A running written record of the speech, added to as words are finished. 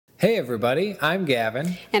Hey everybody, I'm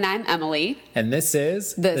Gavin. And I'm Emily. And this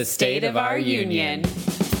is The State of Our Union.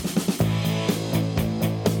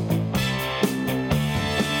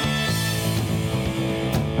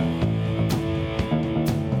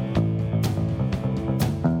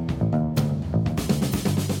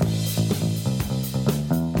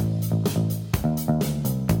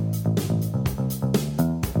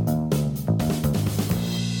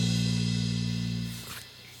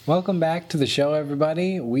 Welcome back to the show,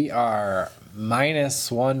 everybody. We are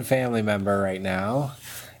minus one family member right now.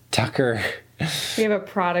 Tucker. We have a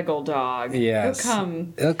prodigal dog. Yes.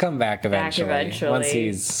 He'll come back eventually. Once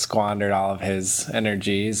he's squandered all of his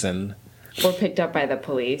energies and... Or picked up by the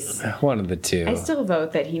police. One of the two. I still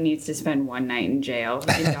vote that he needs to spend one night in jail,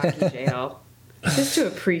 in doggy jail. Just to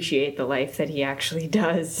appreciate the life that he actually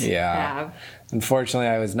does have. Unfortunately,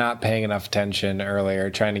 I was not paying enough attention earlier,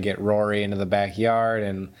 trying to get Rory into the backyard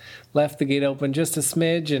and left the gate open just a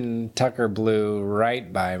smidge, and Tucker blew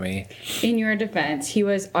right by me. In your defense, he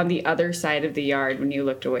was on the other side of the yard when you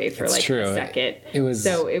looked away for a second. It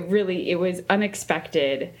was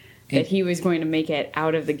unexpected that he was going to make it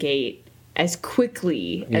out of the gate as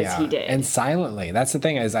quickly as he did. And silently. That's the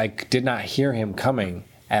thing, is I did not hear him coming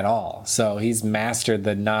at all. So he's mastered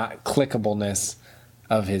the not clickableness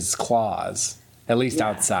of his claws. At least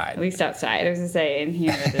outside. At least outside. I was going to say, in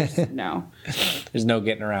here, there's no... There's no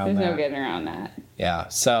getting around that. There's no getting around that. Yeah,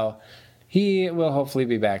 so he will hopefully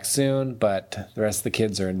be back soon, but the rest of the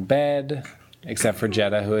kids are in bed, except for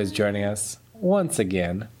Jetta, who is joining us once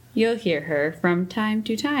again. You'll hear her from time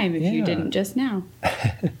to time if you didn't just now.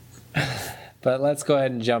 But let's go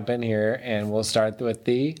ahead and jump in here, and we'll start with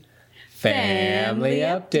the Family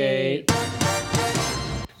Update.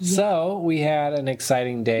 So, we had an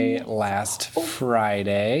exciting day last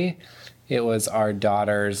Friday. It was our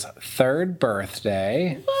daughter's 3rd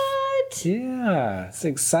birthday. What? Yeah, it's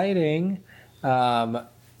exciting.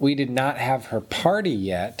 We did not have her party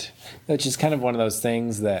yet, which is kind of one of those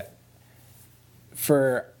things that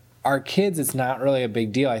for our kids, it's not really a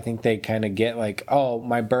big deal. I think they kind of get like, oh,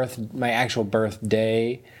 my actual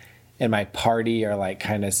birthday and my party are like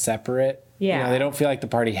kind of separate. Yeah. You know, they don't feel like the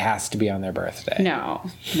party has to be on their birthday.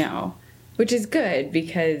 No. Which is good,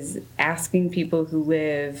 because asking people who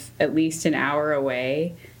live at least an hour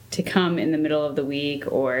away to come in the middle of the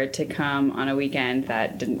week or to come on a weekend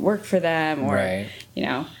that didn't work for them or, you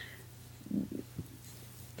know,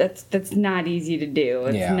 that's not easy to do.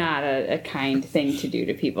 It's not a kind thing to do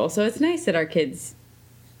to people. So it's nice that our kids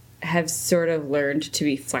have sort of learned to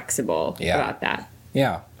be flexible about that.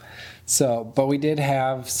 Yeah. So, but we did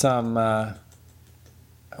have some,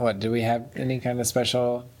 do we have any kind of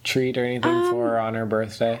special treat or anything for her on her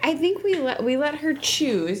birthday? I think we let her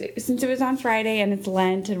choose. Since it was on Friday and it's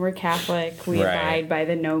Lent and we're Catholic, we abide by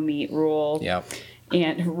the no meat rule. Yep.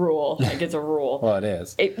 And like it's a rule. Well, it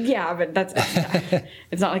is. But that's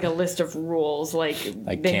it's not like a list of rules like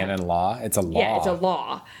canon law. It's a law. Yeah, it's a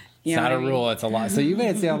law. It's not a rule, it's a law. So you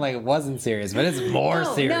made it sound like it wasn't serious, but it's more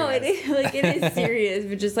serious. No, it is serious,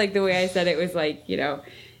 but just like the way I said it was like, you know,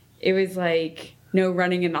 it was like no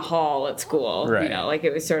running in the hall at school. Right. You know, like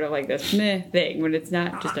it was sort of like this meh thing, but it's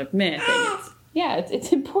not just a meh thing.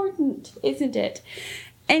 It's important, isn't it?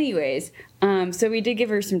 Anyways, so we did give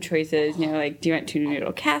her some choices, you know, like, do you want tuna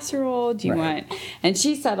noodle casserole? Do you want... And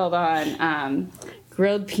she settled on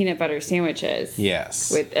grilled peanut butter sandwiches.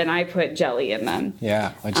 Yes. And I put jelly in them.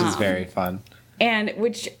 Yeah, which is very fun. And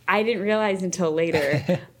which I didn't realize until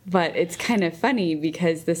later, but it's kind of funny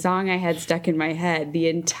because the song I had stuck in my head the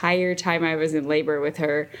entire time I was in labor with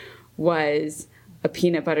her was a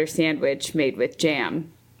peanut butter sandwich made with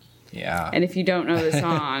jam. Yeah. And if you don't know the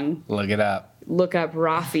song... Look it up. Look up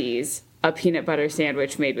Rafi's A Peanut Butter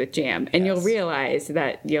Sandwich Made with Jam. And you'll realize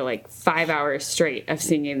that you're like 5 hours straight of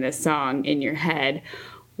singing this song in your head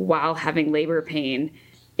while having labor pain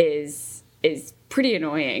is pretty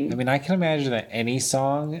annoying. I mean, I can imagine that any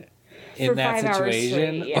song in that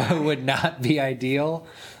situation would not be ideal.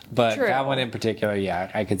 But that one in particular,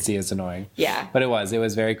 I could see as annoying. Yeah. But it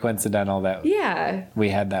was very coincidental that we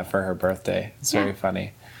had that for her birthday. It's very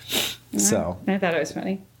funny. So I thought it was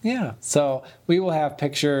funny. Yeah. So we will have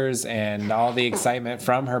pictures and all the excitement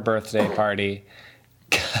from her birthday party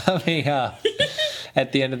coming up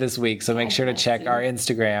at the end of this week. So make sure to check our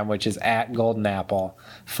Instagram, which is @GoldenApple,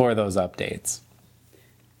 for those updates.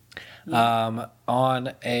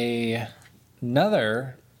 On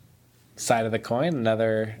another side of the coin,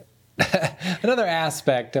 another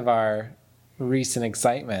aspect of our recent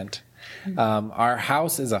excitement, our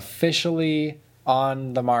house is officially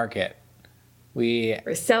on the market.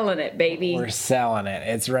 We're selling it, baby. We're selling it.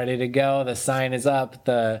 It's ready to go. The sign is up.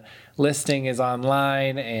 The listing is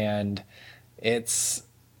online, and it's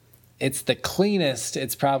the cleanest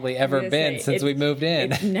it's probably ever been since we moved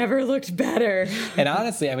in. It's never looked better. And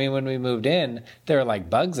honestly, I mean, when we moved in, there were like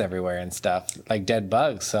bugs everywhere and stuff, like dead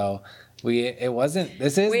bugs. So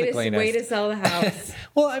this is the cleanest. Way to sell the house.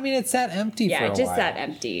 Well, I mean, it sat empty for a while. Yeah, it just sat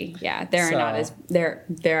empty. Yeah, there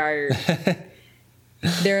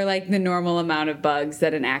are like the normal amount of bugs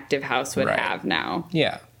that an active house would have now.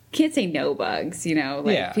 Yeah. Can't say no bugs,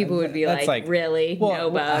 people would be like, really?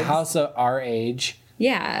 No bugs? A house of our age,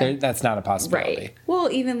 that's not a possibility. Right.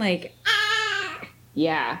 Well, even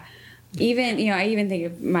even, I even think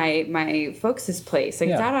of my folks' place.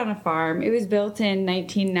 It's out on a farm. It was built in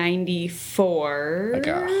 1994. Like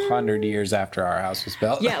 100 years after our house was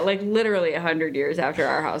built. Yeah, like literally 100 years after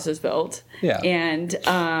our house was built. Yeah. And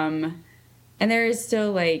there is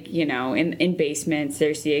still in basements,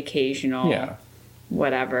 there's the occasional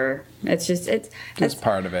whatever. It's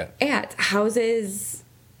part of it. Yeah, houses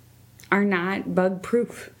are not bug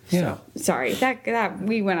proof. Yeah. So, sorry, that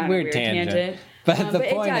we went on a weird tangent. But the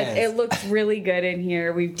point is, it looks really good in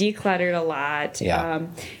here. We've decluttered a lot. Yeah.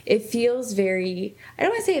 It feels very, I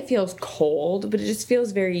don't want to say it feels cold, but it just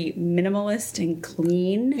feels very minimalist and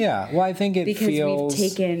clean. Yeah. Well, I think because we've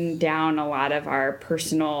taken down a lot of our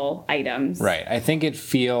personal items. Right. I think it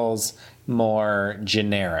feels more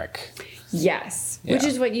generic. Yes, which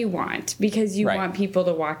is what you want, because you want people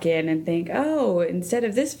to walk in and think, oh, instead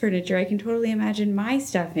of this furniture, I can totally imagine my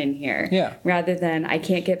stuff in here. Yeah. Rather than I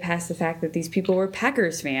can't get past the fact that these people were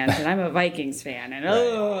Packers fans and I'm a Vikings fan. And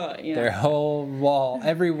their whole wall,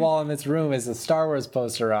 every wall in this room is a Star Wars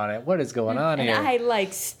poster on it. What is going on here? I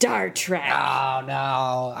like Star Trek. Oh,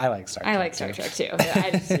 no. I like Star Trek. I like Star Trek, too.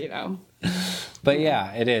 I just, But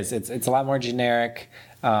yeah, it is. It's a lot more generic.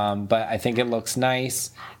 But I think it looks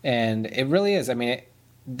nice, and it really is. I mean,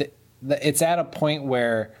 it's at a point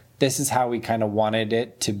where this is how we kind of wanted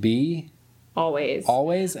it to be.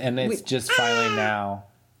 Always, and it's just finally now.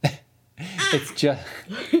 It's just.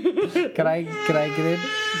 Can I get in?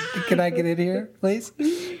 Can I get in here, please?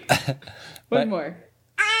 One more.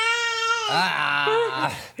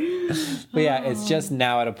 But yeah, it's just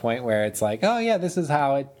now at a point where it's like, oh yeah, this is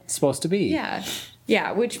how it's supposed to be. Yeah.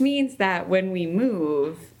 Yeah, which means that when we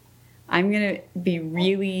move, I'm going to be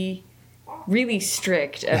really, really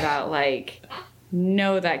strict about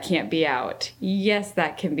no, that can't be out. Yes,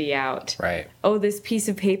 that can be out. Right. Oh, this piece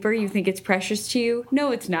of paper, you think it's precious to you?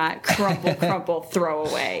 No, it's not. Crumple, crumple, throw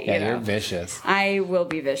away. Yeah, you're vicious. I will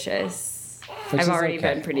be vicious. I've already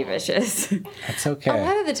been pretty vicious. That's okay. A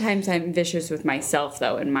lot of the times I'm vicious with myself,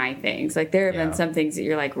 though, in my things. There have been some things that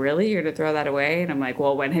you're like, really? You're going to throw that away? And I'm like,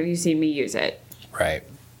 well, when have you seen me use it? Right.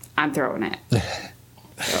 I'm throwing it.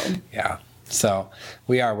 So. Yeah. So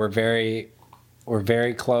we're very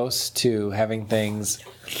close to having things.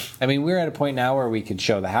 I mean, we're at a point now where we could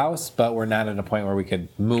show the house, but we're not at a point where we could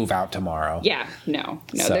move out tomorrow. Yeah. No.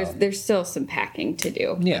 So, there's still some packing to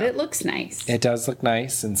do. Yeah. But it looks nice. It does look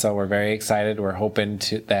nice, and so we're very excited. We're hoping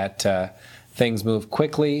that things move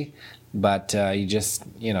quickly, but you just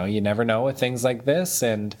you never know with things like this,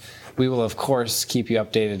 and we will of course keep you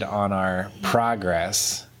updated on our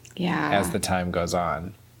progress. Yeah. As the time goes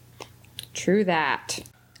on. True that.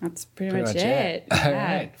 That's pretty much it. All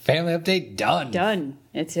right. Family update done. Done.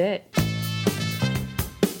 It's it.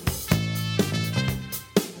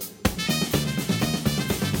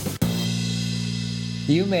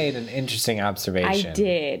 You made an interesting observation. I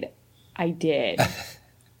did.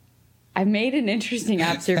 I made an interesting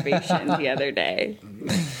observation the other day.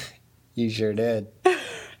 You sure did. Why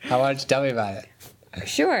don't you tell me about it?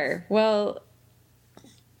 Sure. Well,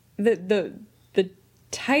 the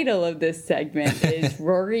title of this segment is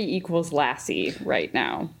Rory equals Lassie right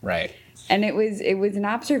now. Right. And it was an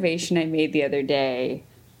observation I made the other day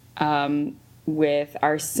with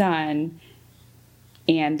our son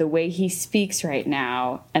and the way he speaks right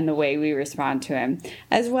now and the way we respond to him,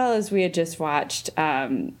 as well as we had just watched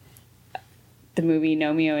the movie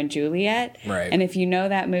Romeo and Juliet. Right. And if you know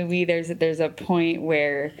that movie, there's a point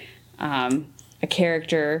where a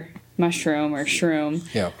character, Mushroom or Shroom,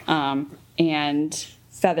 and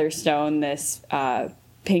Featherstone, this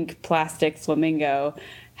pink plastic flamingo,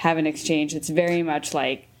 have an exchange that's very much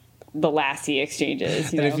like the Lassie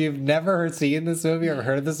exchanges. If you've never seen this movie or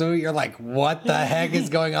heard this movie, you're like, what the heck is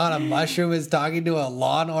going on? A mushroom is talking to a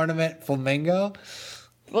lawn ornament flamingo?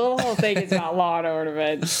 Well, the whole thing is about lawn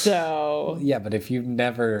ornaments, so... Yeah, but if you've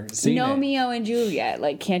never seen Romeo and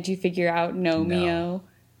Juliet, can't you figure out Romeo?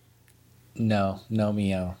 No,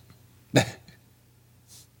 Romeo.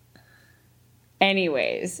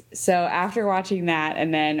 Anyways, so after watching that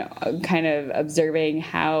and then kind of observing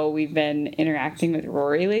how we've been interacting with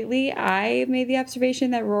Rory lately, I made the observation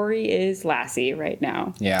that Rory is Lassie right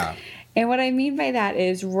now. Yeah. And what I mean by that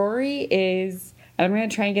is Rory is, and I'm going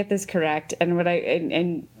to try and get this correct,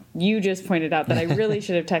 and you just pointed out that I really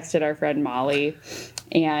should have texted our friend Molly,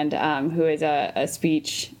 and who is a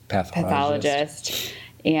speech pathologist,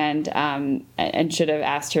 and should have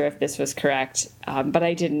asked her if this was correct, but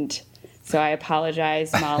I didn't. So I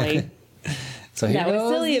apologize, Molly. So here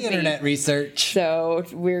goes the internet research. So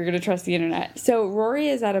we're going to trust the internet. So Rory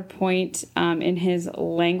is at a point in his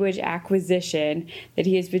language acquisition that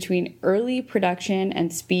he is between early production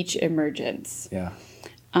and speech emergence. Yeah.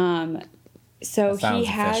 So he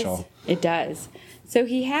has... official. It does. So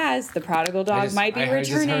he has the prodigal dog might be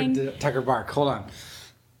returning. I just heard Tucker bark. Hold on.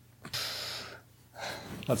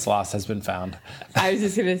 What's lost has been found. I was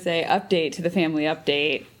just going to say, update to the family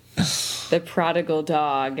update. The prodigal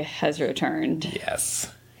dog has returned. Yes,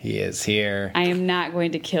 he is here. I am not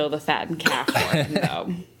going to kill the fattened calf for him,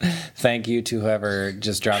 though. Thank you to whoever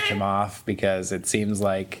just dropped him off, because it seems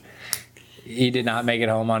like he did not make it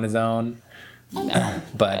home on his own. No.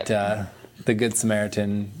 But the Good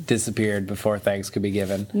Samaritan disappeared before thanks could be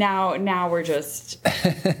given. Now we're just...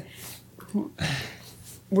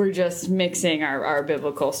 We're just mixing our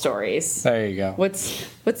biblical stories. There you go. What's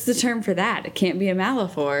the term for that? It can't be a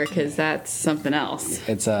malaphor, because that's something else.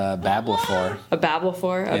 It's a babblephor. A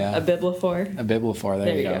babblephor? A bibliophor? A bibliophor.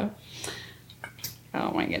 There you go.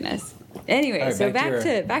 Oh my goodness. Anyway, right, so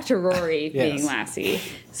back to Rory Yes. being Lassie.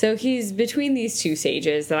 So he's between these two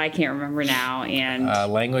stages that I can't remember now, and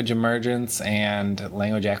Language emergence and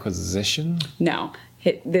language acquisition. no,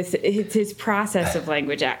 it's his process of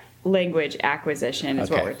language acquisition is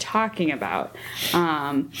what Okay. we're talking about.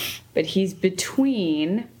 But he's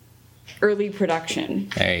between early production.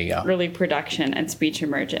 There you go. Early production and speech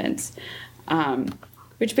emergence.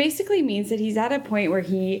 Which basically means that he's at a point where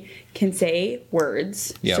he can say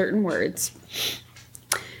words, Yep. certain words.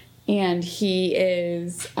 And he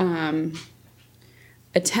is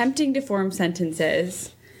attempting to form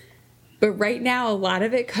sentences. But right now, a lot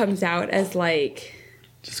of it comes out as like...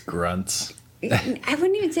 Just grunts. I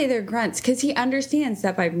wouldn't even say they're grunts, because he understands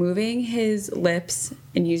that by moving his lips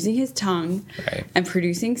and using his tongue Right. and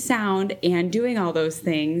producing sound and doing all those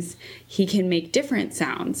things, he can make different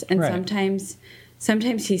sounds. And Right.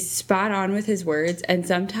 sometimes he's spot on with his words, and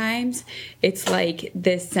sometimes it's like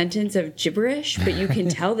this sentence of gibberish, but you can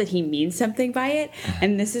tell that he means something by it.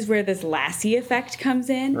 And this is where this Lassie effect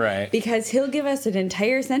comes in. Right. Because he'll give us an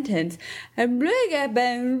entire sentence,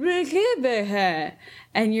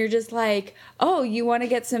 and you're just like, oh, you want to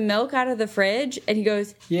get some milk out of the fridge? And he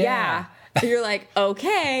goes, yeah. And you're like,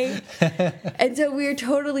 okay. And so we're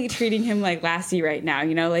totally treating him like Lassie right now.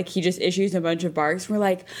 You know, like he just issues a bunch of barks. We're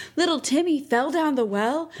like, little Timmy fell down the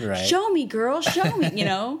well. Right. Show me, girl. Show me, you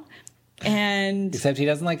know. And Except he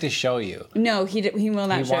doesn't like to show you. no, he will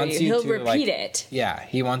not He show wants you. you He'll to, repeat like- it. Yeah,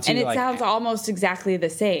 he wants you And to it like... sounds almost exactly the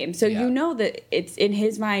same. So Yeah. you know that it's in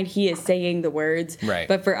his mind, he is saying the words. Right.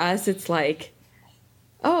 But for us, it's like,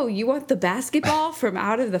 oh, you want the basketball from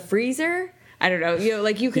out of the freezer? I don't know. You know,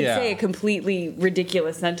 like you could Yeah. say a completely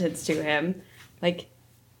ridiculous sentence to him. Like,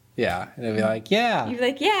 Yeah, and he'll be like, yeah. you're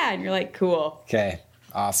like, yeah. And you're like, cool. Okay,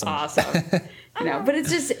 awesome. Awesome. You know, but it's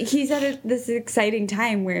just, he's at this exciting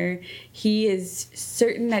time where he is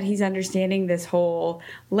certain that he's understanding this whole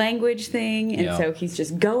language thing. And Yeah. so he's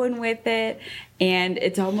just going with it. And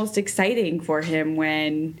it's almost exciting for him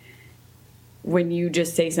when you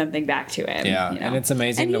just say something back to him. Yeah, you know? and it's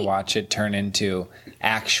amazing And to he- watch it turn into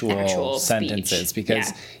actual Actual sentences speech. because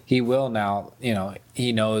Yeah. he will now, you know,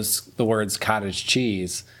 he knows the words cottage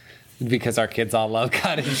cheese because our kids all love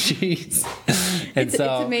cottage cheese. And It's so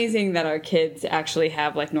amazing that our kids actually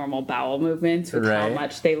have like normal bowel movements with how Right.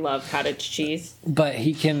 much they love cottage cheese. but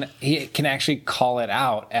he can actually call it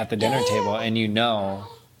out at the dinner table and you know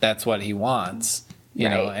that's what he wants. You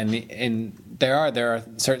know, Right. and there are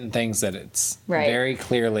certain things that it's Right. very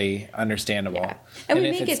clearly understandable. Yeah. And we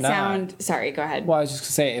if make it's it not- sound, sorry, go ahead. Well, I was just going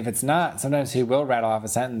to say, if it's not, sometimes he will rattle off a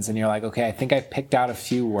sentence and you're like, okay, I think I picked out a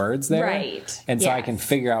few words there. Right. And so I can Yes.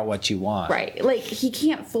 figure out what you want. Right. Like he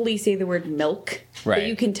can't fully say the word milk. Right. But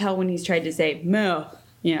you can tell when he's tried to say milk,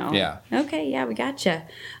 you know. Yeah. Okay, yeah, we gotcha.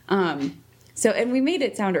 So and we made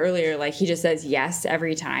it sound earlier like he just says yes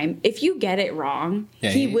every time. If you get it wrong,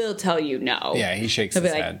 Yeah, he he- will tell you no. Yeah, he shakes He'll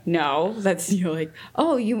his be like, head. no. That's you're like,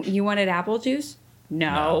 oh, you wanted apple juice?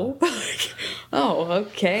 No. Oh,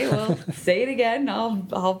 okay. Well, say it again.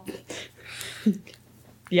 I'll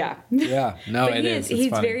Yeah. Yeah. No, But it is. It's he's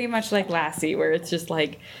funny. very much like Lassie, where it's just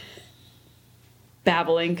like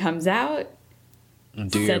babbling comes out,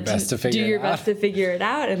 Do your best to figure it out. Do your best to figure it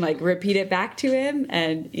out and like repeat it back to him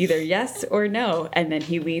and either yes or no. And then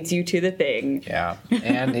he leads you to the thing. Yeah.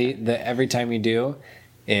 And every time you do,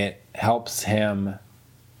 it helps him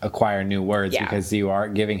acquire new words because you are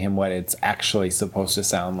giving him what it's actually supposed to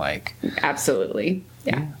sound like. Absolutely.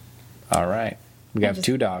 Yeah. All right. We have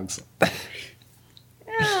 2 dogs.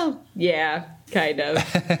 Oh, yeah, kind of.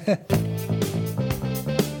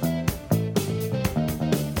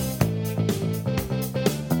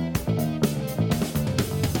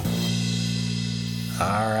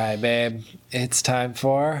 All right, babe. It's time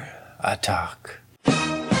for a talk.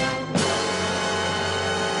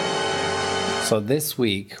 So this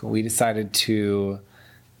week, we decided to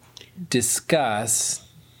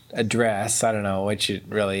address, I don't know which it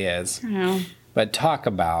really is, but talk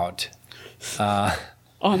about...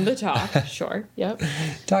 On the talk, sure, yep.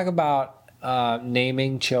 Talk about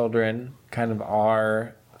naming children, kind of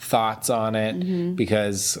our thoughts on it,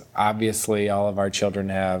 because obviously all of our children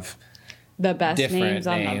have... the best different names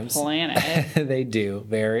on the planet. They do.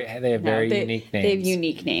 They have very unique names. They have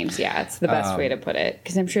unique names, yeah. It's the best way to put it.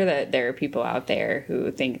 Because I'm sure that there are people out there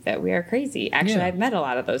who think that we are crazy. Actually, I've met a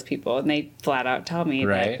lot of those people, and they flat out tell me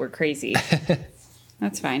that we're crazy.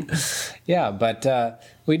 That's fine. Yeah, but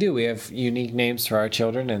we do. We have unique names for our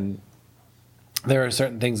children, and there are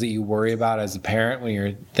certain things that you worry about as a parent when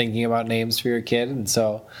you're thinking about names for your kid. And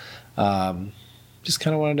so just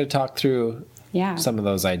kind of wanted to talk through some of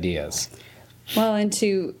those ideas. Well, and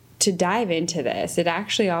to dive into this, it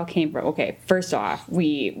actually all came from, okay, first off,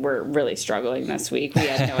 we were really struggling this week. We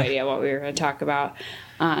had no idea what we were going to talk about.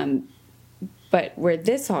 But where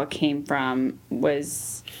this all came from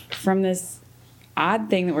was from this odd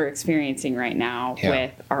thing that we're experiencing right now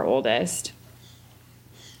with our oldest,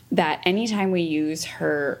 that anytime we use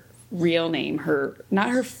her real name, not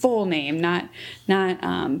her full name, not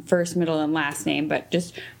first, middle, and last name, but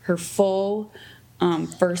just her full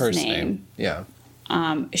first name. Yeah.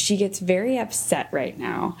 She gets very upset right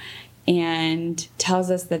now and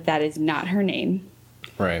tells us that is not her name.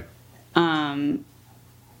 Right. And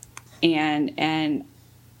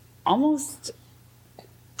almost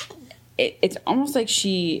it's almost like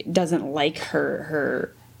she doesn't like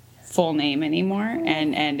her full name anymore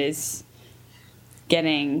and is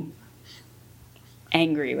getting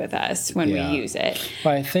angry with us when we use it.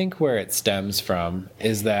 Well, I think where it stems from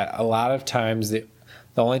is that a lot of times the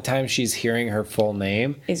only time she's hearing her full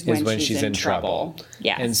name is when she's in trouble.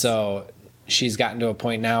 Yes. And so she's gotten to a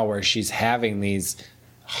point now where she's having these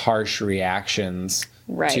harsh reactions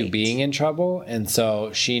to being in trouble. And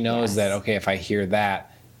so she knows that, okay, if I hear that,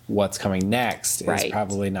 what's coming next is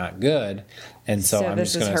probably not good. And so I'm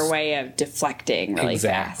this just is her way of deflecting really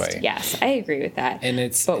fast. Yes, I agree with that.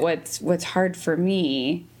 But what's hard for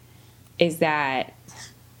me is that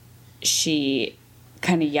she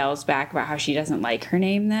kind of yells back about how she doesn't like her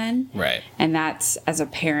name then. Right. And that's, as a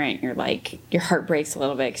parent, you're like, your heart breaks a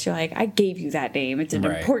little bit because you're like, I gave you that name. It's an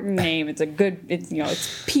important name. It's a good, it's a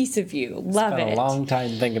piece of you. Love it. A long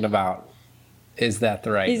time thinking about, is that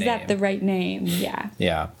the right name? Is that the right name? Yeah.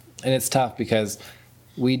 Yeah. And it's tough because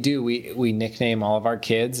we nickname all of our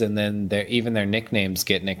kids, and then even their nicknames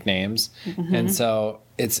get nicknames. Mm-hmm. And so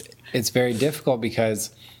it's very difficult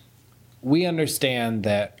because we understand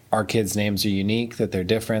that our kids' names are unique, that they're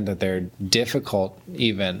different, that they're difficult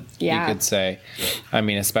even, you could say. I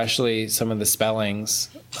mean, especially some of the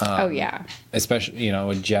spellings. Especially,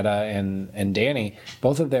 with Jetta and Danny,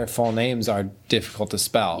 both of their full names are difficult to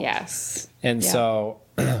spell. Yes. And so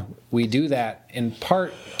we do that in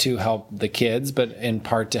part to help the kids, but in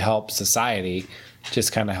part to help society,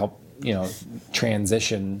 just kind of help,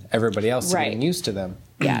 transition everybody else to getting used to them.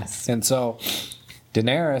 Yes. And so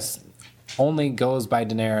Daenerys only goes by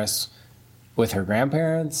Daenerys with her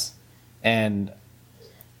grandparents and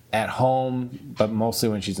at home, but mostly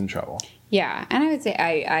when she's in trouble. Yeah, and I would say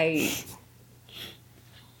I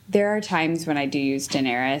there are times when I do use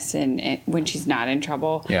Daenerys and when she's not in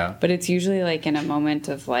trouble. Yeah. But it's usually like in a moment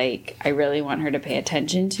of like, I really want her to pay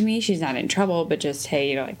attention to me. She's not in trouble, but just,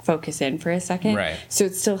 hey, focus in for a second. Right. So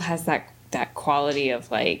it still has that quality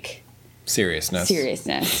of like seriousness,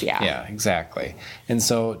 yeah. Yeah, exactly. And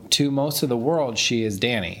so to most of the world, she is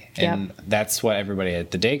Danny. And that's what everybody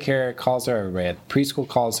at the daycare calls her, everybody at preschool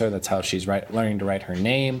calls her. That's how she's learning to write her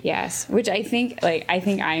name. Yes, which I think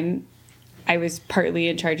I was partly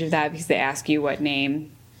in charge of that because they ask you what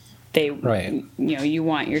name you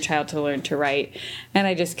want your child to learn to write. And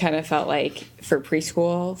I just kind of felt like for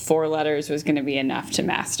preschool, 4 letters was going to be enough to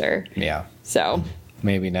master. Yeah. So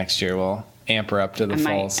maybe next year we'll amp her up to the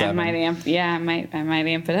full 7. I might amp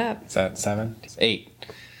it up. Is that 7? 8.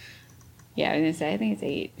 Yeah, I was going to say, I think it's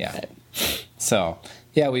 8. Yeah. So,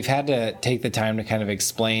 yeah, we've had to take the time to kind of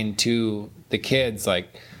explain to the kids, like,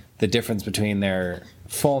 the difference between their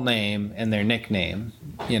full name and their nickname.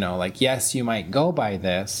 You know, like, yes, you might go by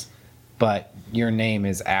this, but your name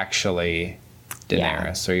is actually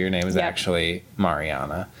Daenerys, or your name is actually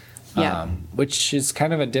Mariana. Which is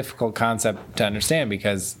kind of a difficult concept to understand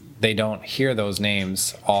because they don't hear those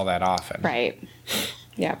names all that often. Right.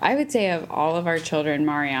 Yeah. I would say of all of our children,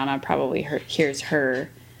 Mariana probably hears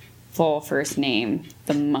her full first name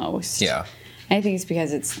the most. Yeah. I think it's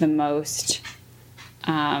because it's the most,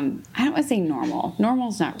 I don't want to say normal.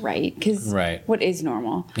 Normal's not right, because what is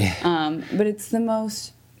normal? Yeah. But it's the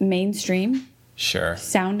most mainstream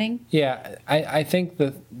sounding. Yeah, I think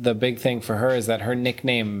the big thing for her is that her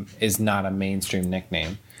nickname is not a mainstream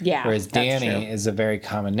nickname. Yeah, whereas Danny is a very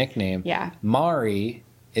common nickname. Yeah. Mari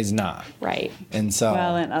is not. Right. And so...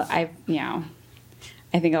 Well, and I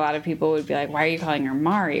think a lot of people would be like, why are you calling her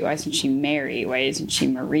Mari? Why isn't she Mary? Why isn't she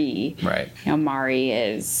Marie? Right. You know, Mari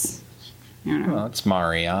is, I don't know. Well, it's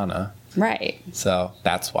Mariana. Right. So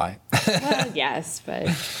that's why. Well, yes, but...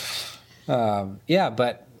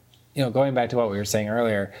 but, you know, going back to what we were saying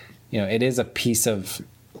earlier, you know, it is a piece of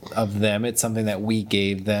them. It's something that we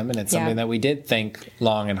gave them, and it's something that we did think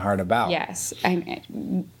long and hard about. Yes.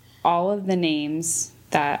 All of the names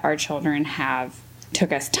that our children have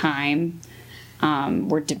took us time,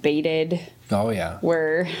 were debated. Oh, yeah.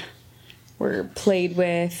 Were played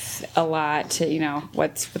with a lot. You know,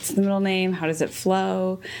 what's the middle name? How does it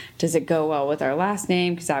flow? Does it go well with our last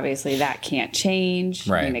name? Because obviously that can't change.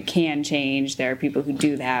 Right. I mean, it can change. There are people who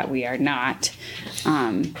do that. We are not.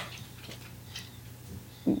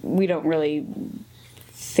 We don't really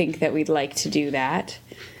think that we'd like to do that.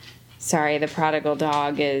 Sorry, the prodigal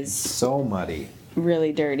dog is so muddy,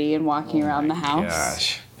 really dirty, and walking around the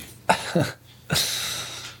house. Gosh.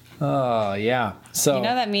 Oh, yeah. So, you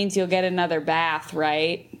know that means you'll get another bath,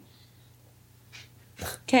 right?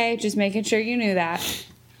 Okay, just making sure you knew that.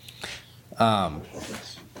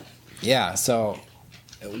 Yeah, so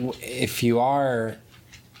if you are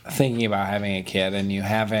thinking about having a kid and you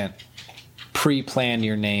haven't pre-planned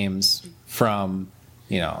your names from,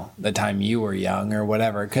 you know, the time you were young or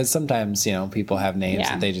whatever, because sometimes, you know, people have names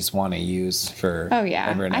that they just want to use for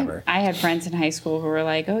ever and ever. I had friends in high school who were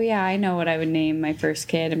like, oh yeah, I know what I would name my first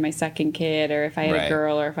kid and my second kid, or if I had a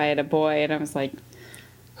girl or if I had a boy, and I was like,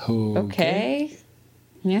 okay.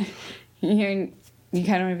 Yeah. You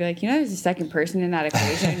kind of want to be like, you know, there's a second person in that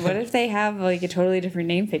equation. What if they have like a totally different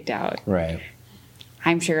name picked out? Right.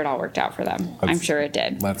 I'm sure it all worked out for them. I'm sure it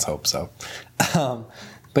did. Let's hope so.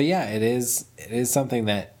 But yeah, it is something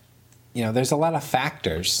that, you know, there's a lot of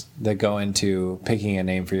factors that go into picking a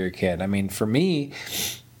name for your kid. I mean, for me,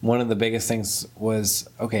 one of the biggest things was,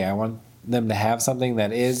 okay, I want them to have something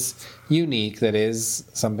that is unique, that is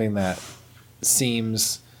something that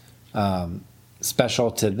seems special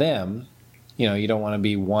to them. You know, you don't want to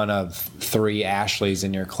be one of 3 Ashleys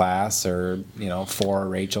in your class, or, you know, 4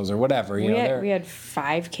 Rachels or whatever. We had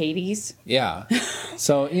 5 Katies. Yeah.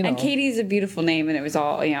 So, you know. And Katie's a beautiful name, and it was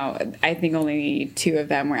all, you know, I think only 2 of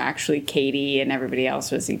them were actually Katie, and everybody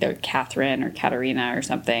else was either Catherine or Katerina or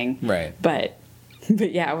something. Right. But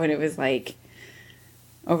yeah, when it was like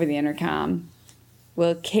over the intercom,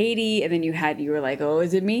 well, Katie, and then you were like, oh,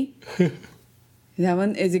 is it me?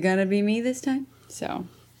 Is it gonna be me this time? So.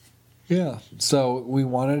 Yeah. So we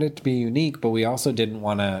wanted it to be unique, but we also didn't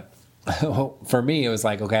want to, for me, it was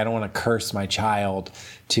like, okay, I don't want to curse my child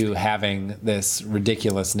to having this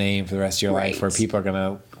ridiculous name for the rest of your life, where people are going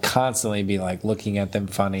to constantly be like looking at them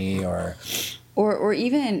funny, or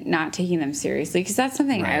even not taking them seriously. Because that's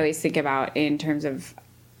something I always think about in terms of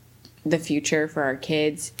the future for our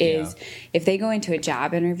kids is if they go into a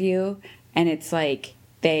job interview and it's like,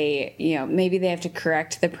 they, you know, maybe they have to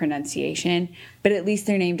correct the pronunciation, but at least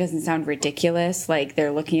their name doesn't sound ridiculous. Like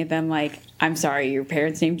they're looking at them like, I'm sorry, your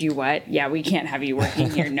parents named you what? Yeah, we can't have you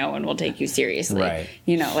working here. No one will take you seriously. Right.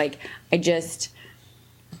 You know, like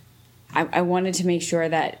I wanted to make sure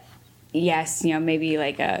that, yes, you know, maybe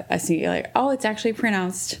like like, oh, it's actually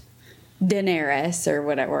pronounced Daenerys or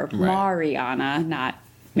whatever, or Mariana, not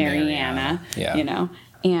Mariana. Yeah. You know,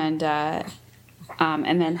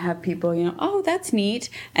 and then have people, you know, oh, that's neat,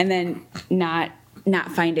 and then not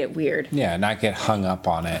find it weird. Yeah, not get hung up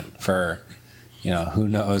on it for, you know, who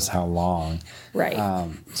knows how long.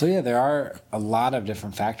 Right. So yeah, there are a lot of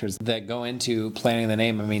different factors that go into planning the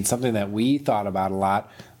name. I mean, something that we thought about a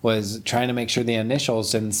lot was trying to make sure the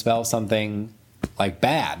initials didn't spell something like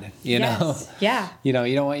bad, you know? Yeah. You know,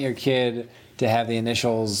 you don't want your kid to have the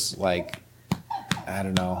initials like, I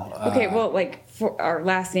don't know. Okay, well, like, for our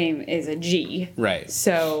last name is a G. Right.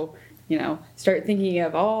 So, start thinking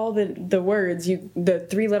of all the words, the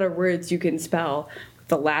 3-letter words you can spell with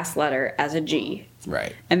the last letter as a G.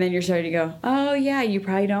 Right. And then you're starting to go, oh, yeah, you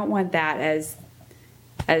probably don't want that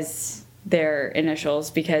as their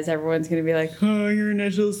initials because everyone's going to be like, oh, your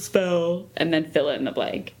initials spell, and then fill it in the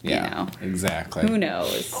blank. Yeah, exactly. Who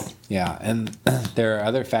knows? Yeah, and there are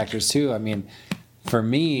other factors too. I mean, for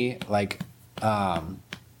me, like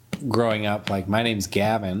growing up, like my name's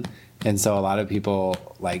Gavin, and so a lot of people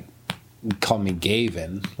like call me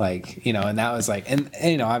Gavin, like, and that was like, and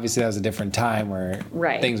obviously that was a different time where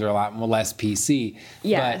things were a lot less PC.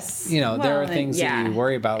 Yes. But, there are things that you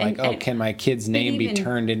worry about, like, can my kid's name be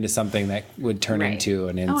turned into something that would turn into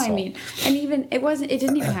an insult? Oh, I mean, and even, it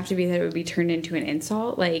didn't even have to be that it would be turned into an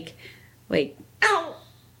insult. Like, ow!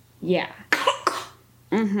 Yeah.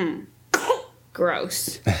 Mm-hmm.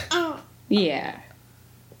 Gross. Yeah.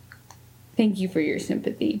 Thank you for your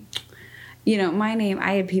sympathy. My name,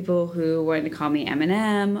 I had people who wanted to call me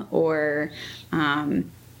Eminem or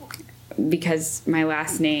because my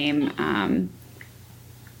last name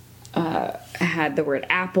had the word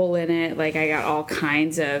apple in it. Like, I got all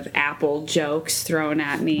kinds of apple jokes thrown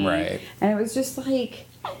at me. Right. And it was just like,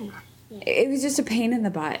 it was just a pain in the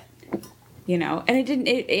butt, And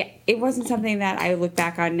it wasn't something that I look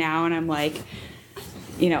back on now and I'm like,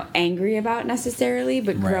 angry about necessarily,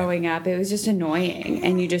 but growing up, it was just annoying,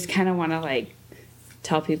 and you just kind of want to like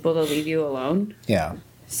tell people to leave you alone. Yeah.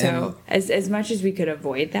 So as much as we could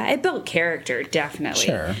avoid that, it built character, definitely.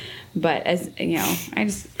 Sure. But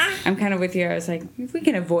I'm kind of with you. I was like, if we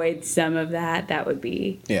can avoid some of that, that would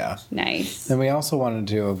be nice. And we also wanted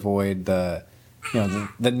to avoid the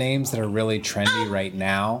names that are really trendy right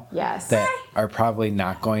now. Yes. That are probably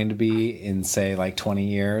not going to be in, say, like 20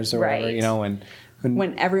 years or whatever.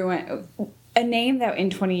 When everyone, a name that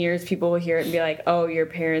in 20 years people will hear it and be like, oh, your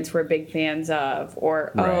parents were big fans of,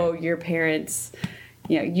 or oh, your parents,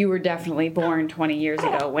 you were definitely born 20 years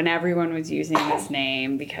ago, when everyone was using this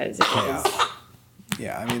name because it was.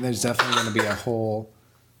 Yeah, I mean, there's definitely going to be a whole,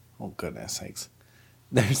 oh goodness sakes,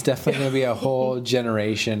 there's definitely going to be a whole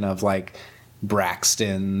generation of like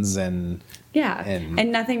Braxtons and. Yeah,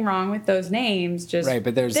 and nothing wrong with those names, just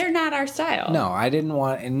but they're not our style. No, I didn't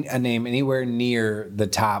want a name anywhere near the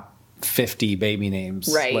top 50 baby names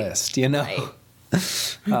list, Right.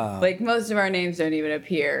 Like, most of our names don't even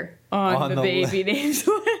appear on the baby names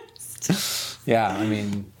list. Yeah, I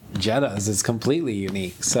mean, Jetta's is completely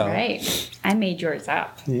unique. So Right. I made yours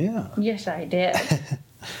up. Yeah. Yes, I did.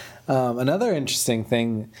 Another interesting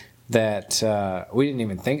thing that I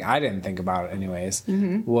didn't think about it anyways,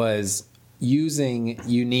 was using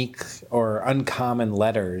unique or uncommon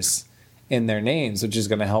letters in their names, which is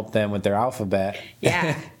going to help them with their alphabet.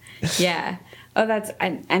 Yeah. Yeah. Oh, that's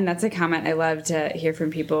a comment I love to hear from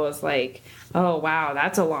people, is like, oh, wow,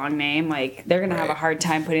 that's a long name. Like, they're going to have a hard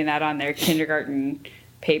time putting that on their kindergarten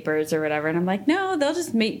papers or whatever. And I'm like, no, they'll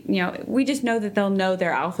just we just know that they'll know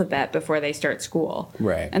their alphabet before they start school.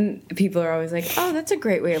 Right. And people are always like, oh, that's a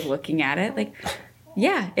great way of looking at it. Like,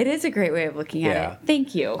 yeah, it is a great way of looking at it.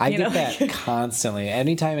 Thank you. I get that constantly.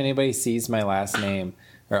 Anytime anybody sees my last name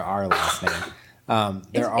or our last name,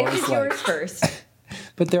 they're always like, yours first.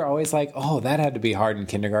 But they're always like, oh, that had to be hard in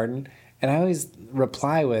kindergarten. And I always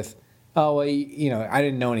reply with, oh, well, I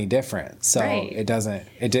didn't know any different. So it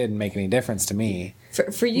didn't make any difference to me.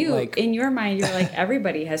 For you, like, in your mind, you're like,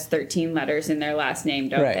 everybody has 13 letters in their last name,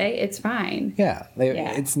 don't they? It's fine. Yeah.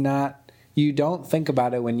 It's not. You don't think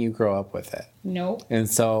about it when you grow up with it. Nope. And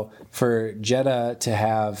so for Jetta to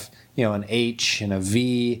have, an H and a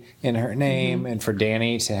V in her name, and for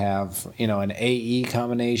Danny to have, an AE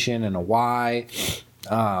combination and a Y,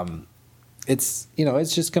 it's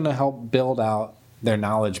just going to help build out their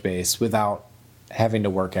knowledge base without having to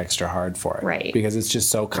work extra hard for it. Right. Because it's just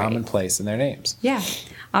so commonplace in their names. Yeah.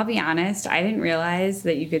 I'll be honest, I didn't realize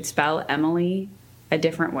that you could spell Emily a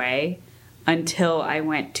different way until I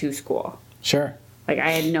went to school. Sure. Like, I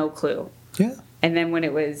had no clue. Yeah. And then when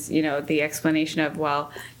it was, the explanation of,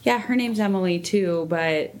 well, yeah, her name's Emily too,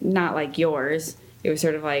 but not like yours. It was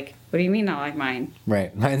sort of like, what do you mean not like mine?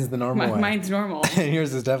 Right. Mine's the normal way. Mine's normal. And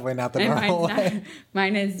yours is definitely not the normal way.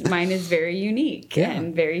 Mine is very unique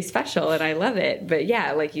and very special, and I love it. But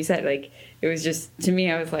yeah, like you said, like, it was just, to me,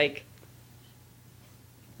 I was like,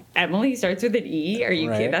 Emily starts with an E? Are you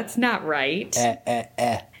kidding? That's not right.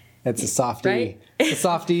 It's a soft E. It's a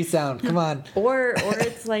soft E sound. Come on. Or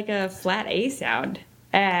it's like a flat A sound.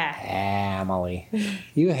 Amalie.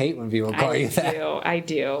 You hate when people call you that. I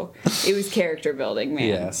do. It was character building, man.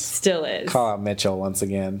 Yes. Still is. Call out Mitchell once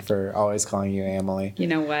again for always calling you Amalie. You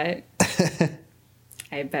know what?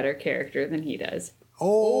 I have better character than he does.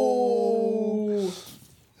 Oh.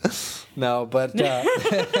 No, but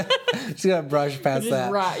just gonna brush past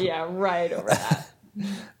that. Right over that.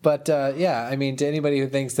 But yeah, I mean, to anybody who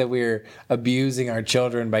thinks that we're abusing our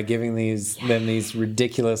children by giving them these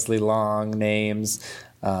ridiculously long names,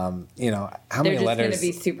 you know, how many letters? They're just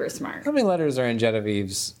going to be super smart. How many letters are in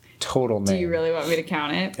Genevieve's total name? Do you really want me to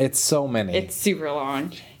count it? It's so many. It's super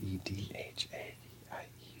long. Edhavieve.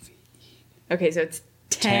 Okay, so it's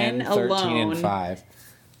 10 alone. 13, and 5.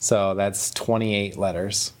 So that's 28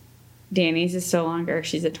 letters. Danny's is still longer.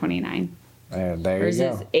 She's at 29. There Hers you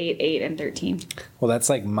go. is 8, 8, and 13. Well, that's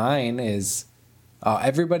like mine is...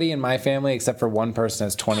 everybody in my family except for one person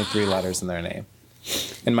has 23 letters in their name.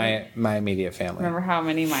 In my immediate family. Remember how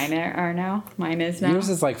many mine are now? Mine is now. Yours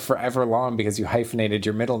is like forever long because you hyphenated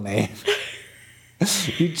your middle name.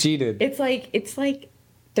 You cheated. It's like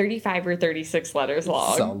 35 or 36 letters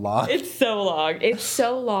long. So long. It's so long. It's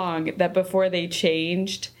so long that before they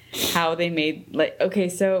changed how they made okay,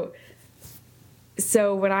 so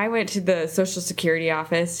when I went to the Social Security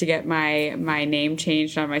office to get my name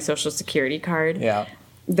changed on my Social Security card, Yeah.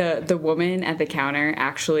 The woman at the counter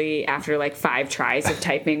actually, after like 5 tries of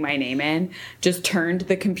typing my name in, just turned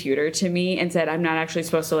the computer to me and said, "I'm not actually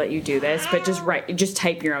supposed to let you do this, but just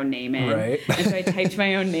type your own name in." Right. And so I typed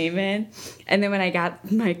my own name in, and then when I got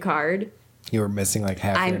my card, You were missing like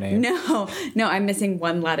half your name. No, I'm missing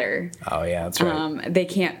one letter. Oh yeah, that's right. They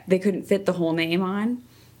couldn't fit the whole name on.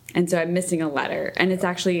 And so I'm missing a letter, and it's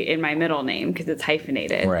actually in my middle name because it's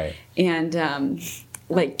hyphenated. Right. And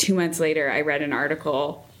like 2 months later, I read an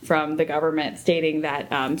article from the government stating that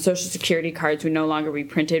Social Security cards would no longer be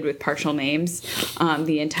printed with partial names.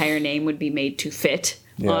 The entire name would be made to fit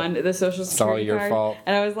on the Social Security card. It's all your fault.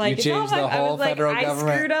 And I was like, you changed the whole federal government.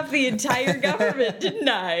 I screwed up the entire government, didn't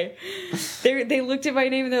I? They looked at my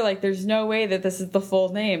name and they're like, "There's no way that this is the full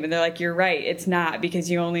name." And they're like, "You're right, it's not,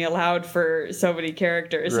 because you only allowed for so many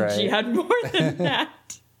characters." Right. And she had more than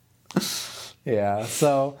that. Yeah.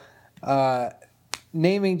 So,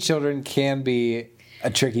 naming children can be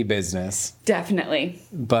a tricky business. Definitely.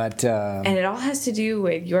 But and it all has to do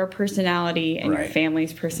with your personality and your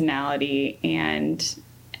family's personality and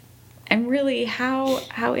really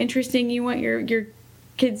how interesting you want your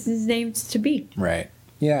kids' names to be. Right.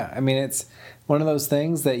 Yeah. I mean, it's one of those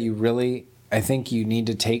things that you really, I think you need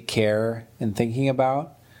to take care in thinking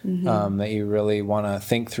about. Mm-hmm. That you really want to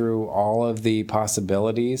think through all of the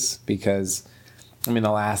possibilities, because, I mean,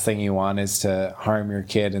 the last thing you want is to harm your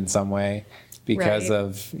kid in some way because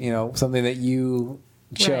of, you know, something that you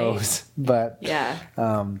chose. But yeah,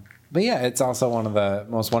 it's also one of the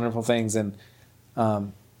most wonderful things. And,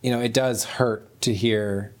 you know, it does hurt to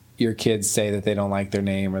hear your kids say that they don't like their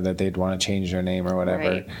name or that they'd want to change their name or whatever.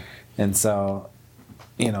 Right. And so,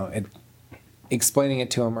 you know, explaining it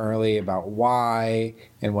to them early about why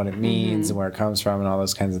and what it means and where it comes from and all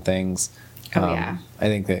those kinds of things. I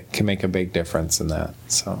think that can make a big difference in that.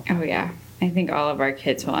 So. Oh yeah. I think all of our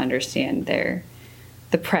kids will understand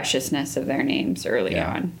the preciousness of their names early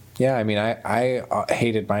on. Yeah, I mean, I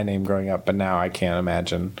hated my name growing up, but now I can't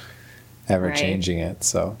imagine ever changing it.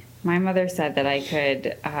 So my mother said that I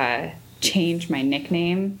could change my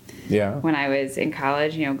nickname. Yeah. When I was in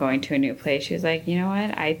college, you know, going to a new place, she was like, "You know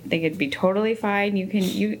what? I think it'd be totally fine. You can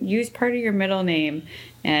use part of your middle name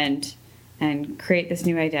and create this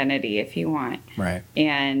new identity if you want." Right.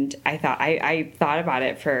 And I thought about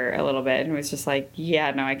it for a little bit and was just like,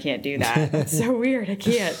 "Yeah, no, I can't do that. It's so weird. I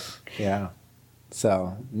can't." Yeah.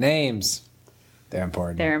 So names, they're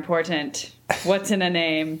important. They're important. What's in a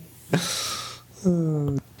name?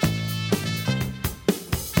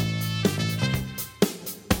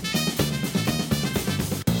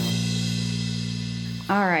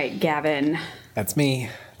 All right, Gavin. That's me.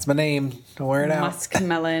 It's my name. Don't wear it out.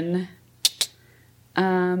 Muskmelon.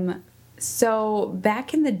 So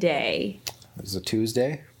back in the day, it was a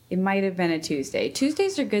Tuesday. It might have been a Tuesday.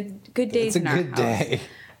 Tuesdays are good days in our house. It's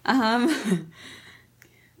a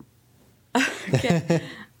good day. Okay.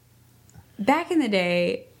 Back in the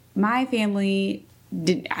day, my family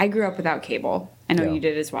I grew up without cable. I know you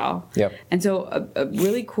did as well. Yep. And so a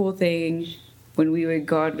really cool thing when we would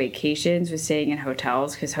go on vacations was staying in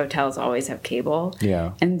hotels, because hotels always have cable.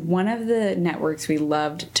 Yeah. And one of the networks we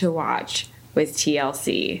loved to watch was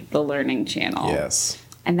TLC, the Learning Channel. Yes.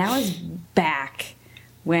 And that was back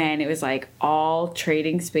when it was like all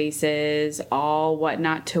Trading Spaces, all What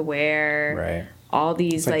Not to Wear. Right. All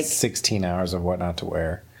these like 16 hours of What Not to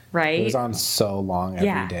Wear. Right. It was on so long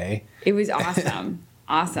every day. It was awesome.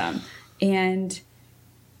 Awesome. And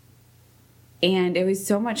it was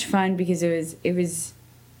so much fun because it was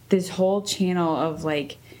this whole channel of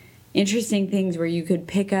like interesting things where you could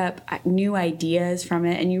pick up new ideas from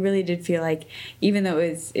it, and you really did feel like, even though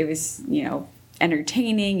it was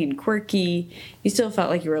entertaining and quirky, you still felt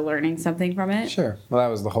like you were learning something from it. Sure. Well, that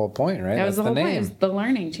was the whole point, right? That was the whole name. point. It was the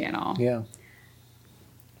Learning Channel. Yeah.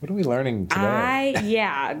 What are we learning today?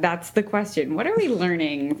 Yeah, that's the question. What are we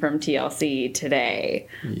learning from TLC today?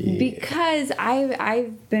 Yeah. Because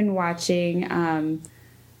I've been watching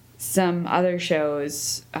some other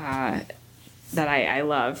shows that I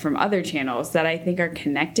love from other channels that I think are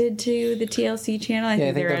connected to the TLC channel. I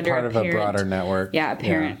think they're under part of a broader network. Yeah, a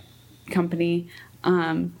parent company.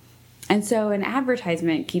 And so an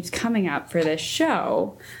advertisement keeps coming up for this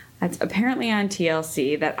show that's apparently on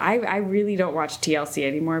TLC that I really don't watch TLC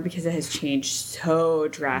anymore because it has changed so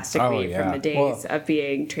drastically from the days of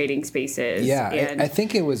being Trading Spaces. Yeah, and I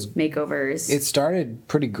think it was makeovers. It started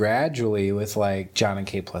pretty gradually with like John and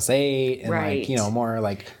K plus 8 and right. like, more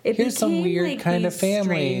like it here's some weird like kind of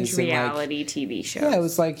families. Strange reality TV shows. Yeah, it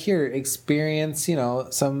was like, here, experience,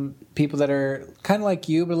 some people that are kind of like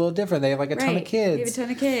you but a little different. They have like a ton of kids. They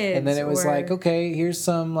have a ton of kids. And then it was like, okay, here's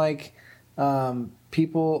some like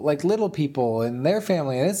people, like little people and their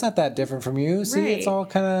family, and it's not that different from you. See, it's all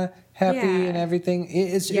kind of happy and everything.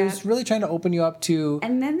 It was really trying to open you up to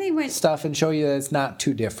and then they went stuff and show you that it's not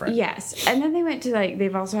too different. Yes. And then they went to like,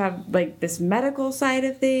 they've also have like this medical side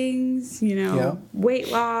of things, weight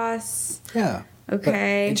loss. Yeah.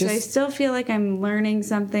 Okay. So I still feel like I'm learning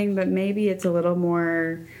something, but maybe it's a little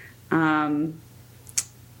more, what do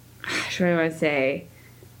I want to say?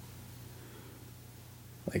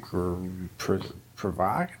 Like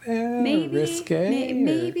provocative, maybe, risque,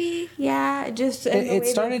 maybe, yeah. Just it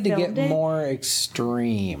started to get more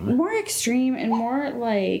extreme, and more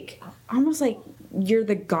like almost like you're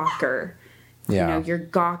the gawker. Yeah, you're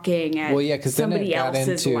gawking at because somebody then it got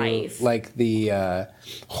else's into life, like the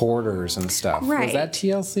hoarders and stuff. Right? Was that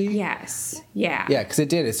TLC? Yes. Yeah. Yeah, because it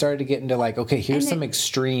did. It started to get into like, okay, here's some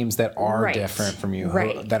extremes that are different from you,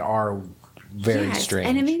 that are very strange,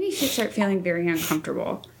 and it made me just start feeling very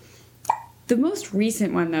uncomfortable. The most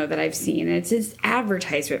recent one, though, that I've seen, it's this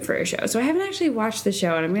advertisement for a show. So I haven't actually watched the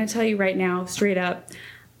show, and I'm going to tell you right now, straight up,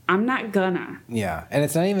 I'm not gonna. Yeah, and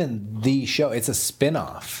it's not even the show. It's a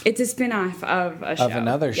spin-off. It's a spin-off of a show. Of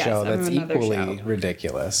another show that's equally show.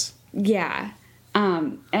 ridiculous. Yeah.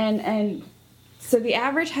 And so the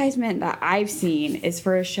advertisement that I've seen is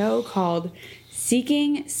for a show called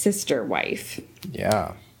Seeking Sister Wife.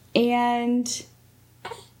 Yeah. And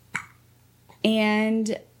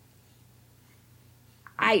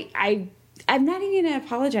I'm not even going to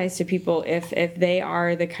apologize to people if they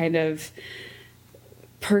are the kind of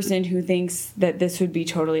person who thinks that this would be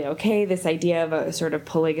totally okay, this idea of a sort of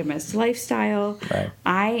polygamous lifestyle. Right.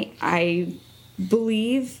 I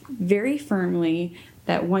believe very firmly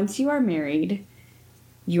that once you are married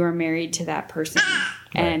to that person.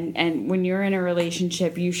 Right. And when you're in a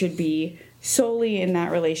relationship, you should be solely in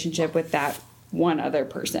that relationship with that one other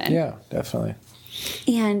person. Yeah, definitely.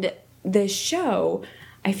 And the show,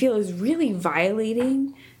 I feel, is really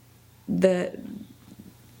violating the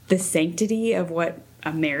sanctity of what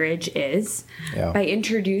a marriage is by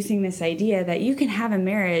introducing this idea that you can have a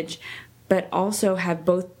marriage but also have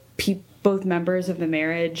both members of the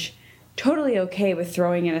marriage totally okay with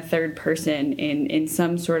throwing in a third person in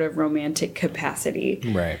some sort of romantic capacity.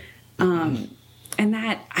 Right. And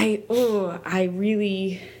that I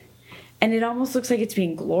really, and it almost looks like it's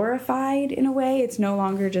being glorified in a way. It's no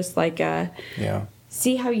longer just like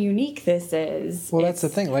see how unique this is. Well, that's the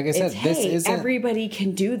thing. Like I said, this isn't... everybody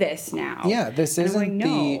can do this now. Yeah, this isn't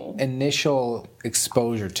the initial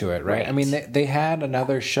exposure to it, right? I mean, they had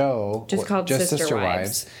another show... Just called Sister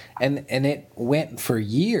Wives. And it went for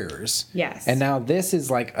years. Yes. And now this is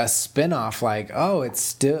like a spin-off, like, it's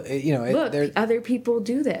still... Look, other people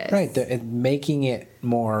do this. Right, making it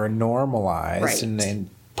more normalized and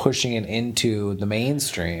pushing it into the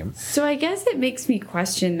mainstream. So I guess it makes me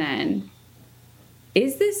question then...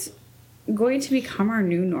 Is this going to become our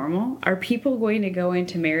new normal? Are people going to go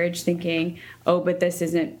into marriage thinking, but this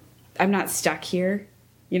isn't, I'm not stuck here?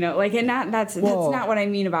 That's not what I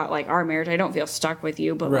mean about like our marriage. I don't feel stuck with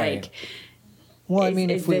you, but like... Well,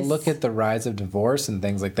 if we look at the rise of divorce and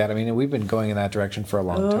things like that, I mean, we've been going in that direction for a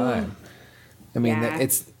long time. I mean,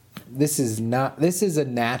 this is a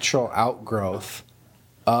natural outgrowth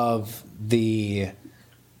of the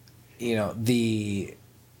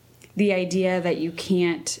idea that you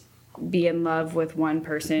can't be in love with one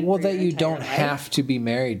person. Well, that you don't have to be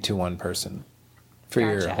married to one person for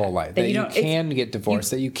your whole life. That you can get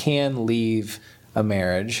divorced, that you can leave a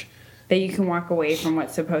marriage. That you can walk away from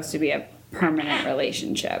what's supposed to be a permanent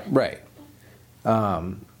relationship. Right.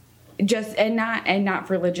 just and not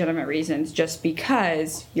for legitimate reasons, just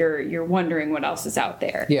because you're wondering what else is out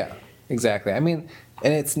there. Yeah, exactly. I mean,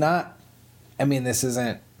 and it's not. I mean, this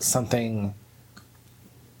isn't something.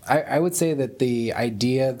 I would say that the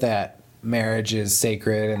idea that marriage is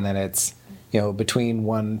sacred and that it's, between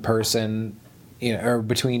one person, or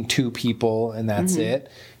between two people and that's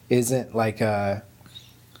it, isn't like a.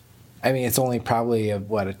 I mean, it's only probably a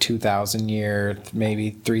 2,000 year, maybe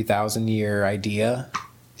 3,000 year idea.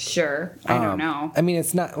 Sure. I don't know. I mean,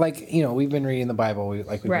 it's not like, we've been reading the Bible, we've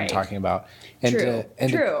been talking about. And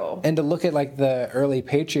True. To look at like the early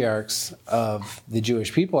patriarchs of the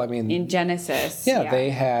Jewish people, I mean. In Genesis. Yeah, they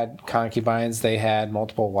had concubines, they had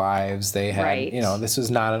multiple wives, they had, this was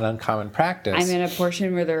not an uncommon practice. I'm in a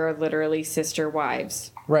portion where there are literally sister wives.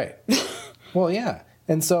 Right. Well, yeah.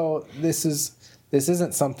 And so this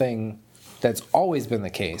isn't something that's always been the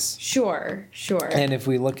case. Sure. And if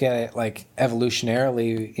we look at it like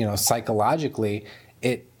evolutionarily, psychologically,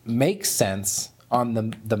 it makes sense on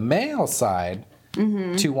the male side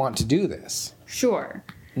to want to do this. Sure.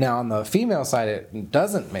 Now on the female side, it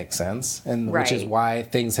doesn't make sense, and which is why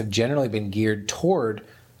things have generally been geared toward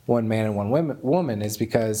one man and one woman is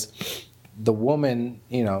because the woman,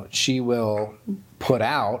 she will put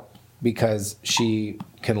out because she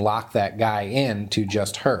can lock that guy in to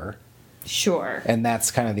just her. Sure. And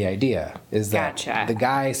that's kind of the idea, is that the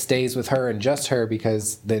guy stays with her and just her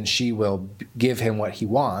because then she will give him what he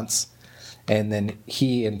wants, and then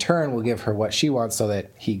he in turn will give her what she wants so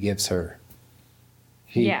that he gives her.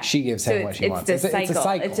 She gives him what she wants. It's a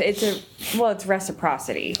cycle. It's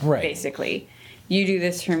reciprocity, basically. You do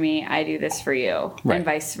this for me, I do this for you, and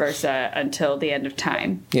vice versa until the end of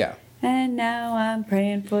time. Yeah. And now I'm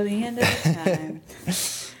praying for the end of time.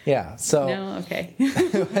 Yeah, so... No? Okay.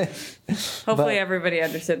 Hopefully everybody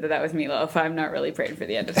understood that was Meatloaf. I'm not really praying for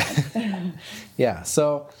the end of time. Yeah,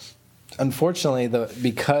 so unfortunately,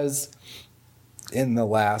 because in the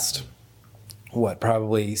last,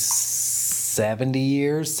 probably 70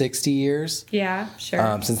 years, 60 years? Yeah,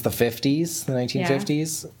 sure. Since the 50s, the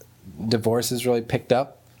 1950s, divorce has really picked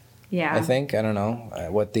up. Yeah. I think. I don't know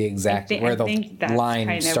what the exact, where the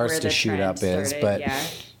line starts to shoot up is. But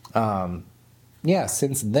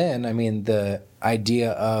since then, I mean, the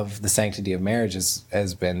idea of the sanctity of marriage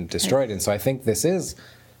has been destroyed. And so I think this is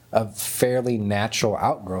a fairly natural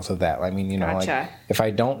outgrowth of that. I mean, like if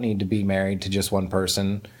I don't need to be married to just one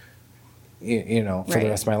person, for the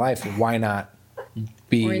rest of my life, why not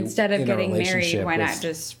be or instead of in getting a relationship married, why not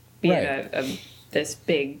just be in this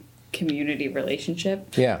big community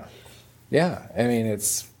relationship? Yeah. Yeah. I mean,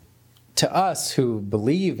 it's to us who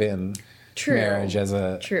believe in marriage as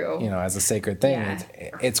a as a sacred thing.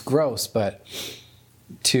 It's gross, but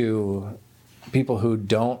to people who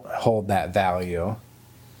don't hold that value,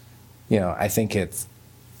 I think it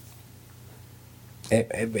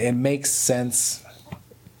makes sense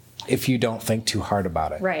if you don't think too hard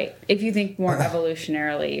about it. Right. If you think more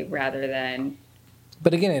evolutionarily rather than.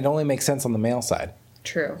 But again, it only makes sense on the male side.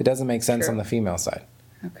 True. It doesn't make sense on the female side.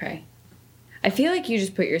 Okay. I feel like you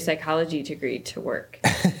just put your psychology degree to work.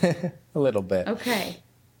 A little bit. Okay.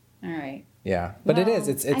 All right. Yeah, but it is.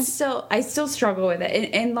 It's. I still struggle with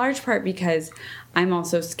it, in large part because I'm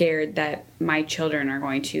also scared that my children are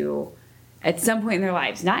going to, at some point in their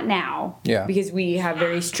lives, not now, because we have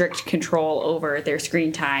very strict control over their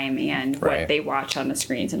screen time and what they watch on the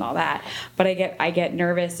screens and all that. But I get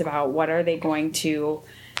nervous about what are they going to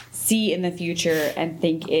see in the future and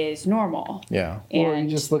think is normal. Yeah. Or you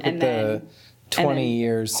just look at the 20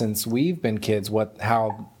 years since we've been kids,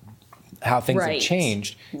 how things have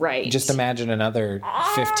changed. Right. Just imagine another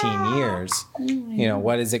 15 years.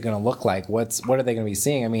 What is it going to look like? What are they going to be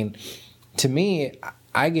seeing? I mean, to me,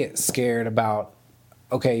 I get scared about,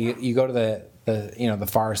 you go to the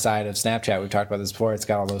far side of Snapchat. We've talked about this before. It's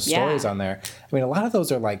got all those stories on there. I mean, a lot of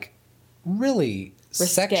those are like really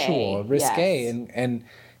sexual, risque. And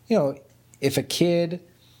if a kid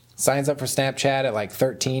signs up for Snapchat at like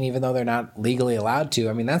 13, even though they're not legally allowed to,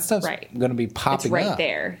 I mean, that stuff's going to be popping up. It's right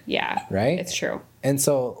there. Yeah. Right? It's true. And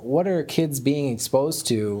so what are kids being exposed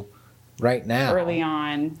to right now? Early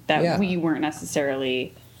on that we weren't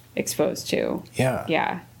necessarily exposed to. Yeah.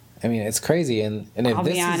 Yeah. I mean, it's crazy. And if I'll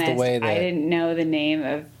this be honest, is the way that... I didn't know the name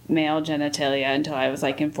of male genitalia until I was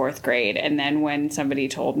like in 4th grade. And then when somebody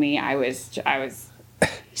told me, I was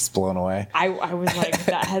just blown away. I was like,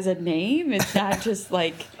 that has a name? It's not just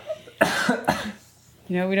like...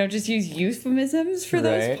 we don't just use euphemisms for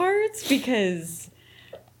those parts, because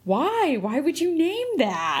why would you name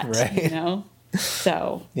that? Right.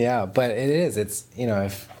 So yeah, but it's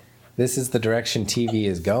if this is the direction TV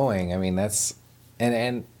is going, I mean, that's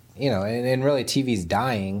and really TV's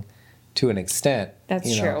dying, to an extent.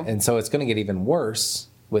 That's true. And so it's going to get even worse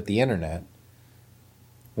with the internet.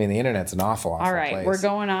 I mean, the internet's an awful All right, place. we're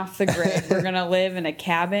going off the grid. We're going to live in a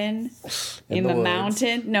cabin in the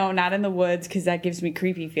mountain. No, not in the woods, because that gives me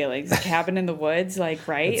creepy feelings. A cabin in the woods, like,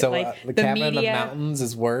 right? And so like the cabin in the mountains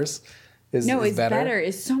is worse? It's better.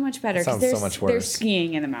 It's so much better. Sounds so much worse. There's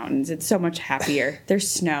skiing in the mountains. It's so much happier. There's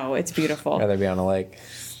snow. It's beautiful. I'd rather be on a lake.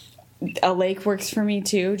 A lake works for me,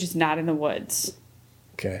 too, just not in the woods.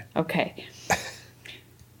 Okay.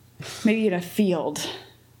 Maybe in a field.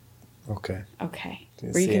 Okay.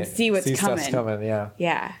 Where you can see what's coming. Stuff's coming, yeah.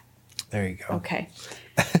 Yeah. There you go. Okay.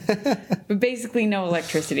 But basically no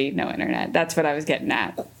electricity, no internet. That's what I was getting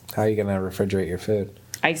at. How are you going to refrigerate your food?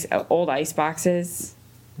 Old ice boxes.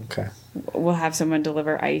 Okay. We'll have someone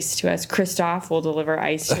deliver ice to us. Christoph will deliver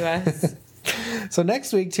ice to us. So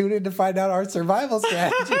next week, tune in to find out our survival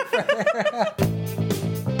strategy.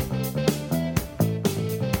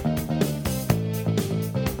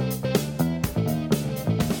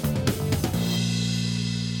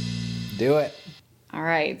 Do it. All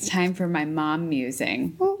right, it's time for my mom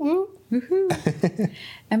musing. Woo-hoo. Woohoo.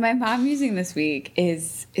 And my mom musing this week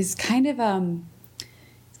is kind of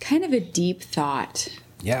a deep thought.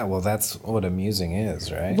 Yeah, well, that's what a musing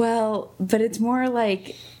is, right? Well, but it's more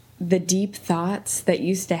like the deep thoughts that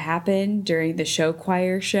used to happen during the show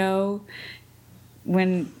choir show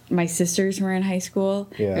when my sisters were in high school.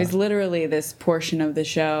 Yeah. It was literally this portion of the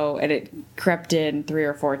show, and it crept in 3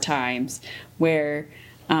 or 4 times where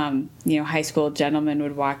high school gentlemen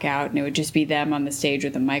would walk out, and it would just be them on the stage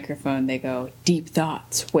with a microphone. They go, "Deep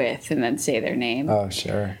thoughts with," and then say their name. Oh,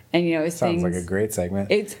 sure. And it was sounds like a great segment.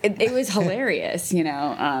 It was hilarious,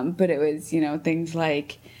 but it was things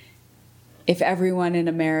like, if everyone in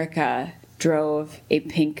America drove a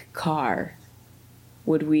pink car,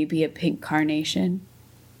 would we be a pink carnation?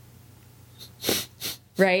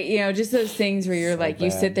 Right? Just those things where you're like, you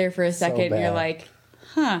sit there for a second and you're like,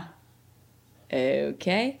 huh.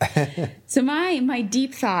 Okay. So my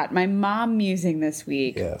deep thought, my mom musing this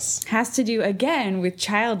week, has to do again with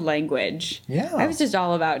child language. Yeah. I was just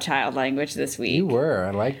all about child language this week. You were.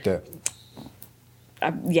 I liked it.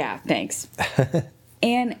 Yeah, thanks.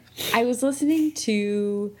 And I was listening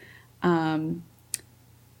to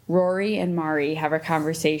Rory and Mari have a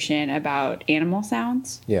conversation about animal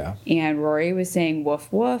sounds. Yeah. And Rory was saying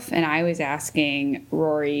woof woof, and I was asking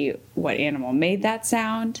Rory what animal made that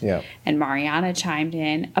sound. Yeah. And Mariana chimed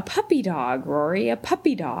in, a puppy dog, Rory, a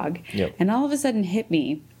puppy dog. Yep. And all of a sudden hit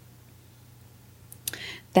me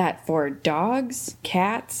that for dogs,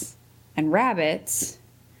 cats, and rabbits,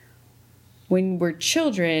 when we're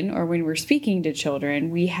children or when we're speaking to children,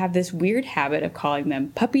 we have this weird habit of calling them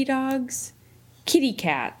puppy dogs, kitty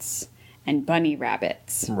cats, and bunny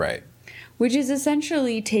rabbits. Right. Which is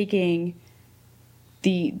essentially taking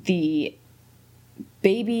the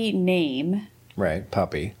baby name, right,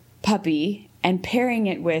 puppy, and pairing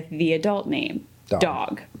it with the adult name,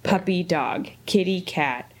 dog. Puppy, right. Dog, kitty,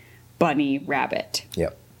 cat, bunny, rabbit.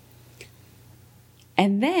 Yep.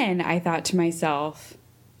 And then I thought to myself,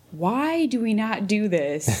 why do we not do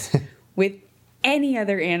this with any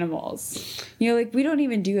other animals? We don't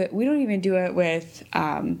even do it. We don't even do it with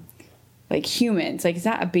humans. Like, it's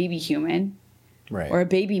not a baby human, right? Or a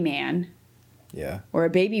baby man, yeah, or a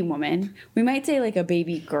baby woman. We might say like a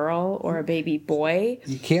baby girl or a baby boy.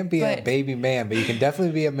 You can't be a baby man, but you can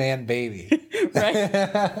definitely be a man baby,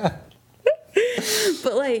 right?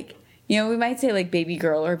 But we might say like baby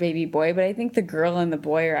girl or baby boy, but I think the girl and the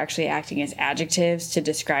boy are actually acting as adjectives to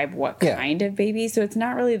describe what kind of baby. So it's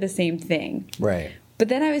not really the same thing. Right. But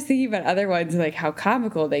then I was thinking about other ones, like how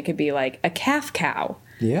comical they could be, like a calf cow.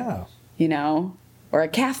 Yeah. Or a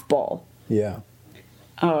calf bull. Yeah.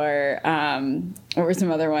 Or what were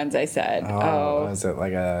some other ones I said? Is it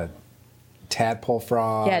like a tadpole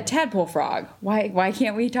frog? Yeah, tadpole frog. Why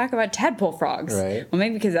can't we talk about tadpole frogs? Right. Well,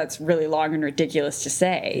 maybe because that's really long and ridiculous to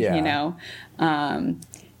say. Yeah.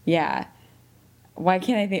 Yeah. Why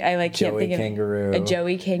can't I think? Can't think of kangaroo. A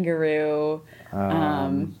Joey kangaroo.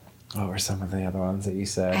 What were some of the other ones that you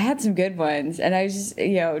said? I had some good ones, and I was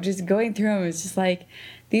just going through them. It's just like,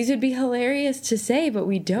 these would be hilarious to say, but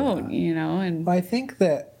we don't. And I think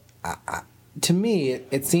that. To me,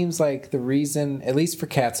 it seems like the reason, at least for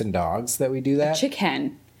cats and dogs, that we do that. A chick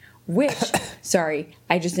hen. Which, sorry,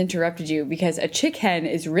 I just interrupted you because a chick hen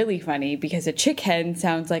is really funny because a chick hen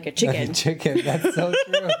sounds like a chicken. Chicken, that's so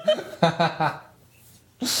true.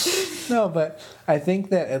 No, but I think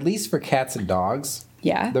that at least for cats and dogs,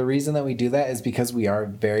 the reason that we do that is because we are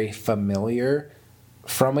very familiar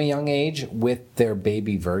from a young age with their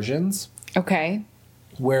baby versions. Okay.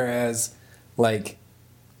 Whereas, like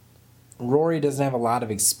Rory doesn't have a lot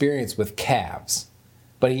of experience with calves,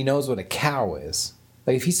 but he knows what a cow is.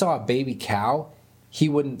 Like if he saw a baby cow, he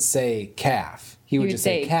wouldn't say calf. He would just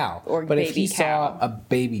say cow. Or but if he cow. saw a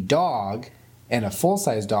baby dog and a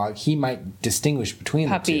full-size dog, he might distinguish between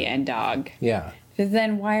the two. Puppy and dog. Yeah. But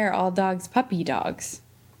then why are all dogs puppy dogs?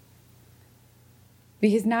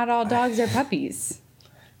 Because not all dogs are puppies.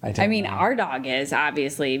 I mean, know. our dog is,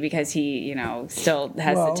 obviously, because he, still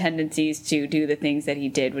has the tendencies to do the things that he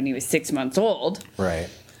did when he was 6 months old. Right.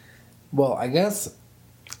 Well, I guess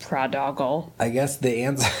Prodoggle. I guess the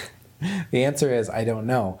answer is I don't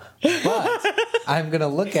know. But I'm going to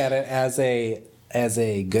look at it as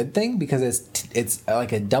a good thing because it's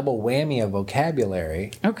like a double whammy of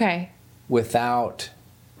vocabulary. Okay. Without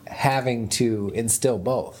having to instill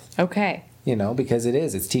both. Okay. Because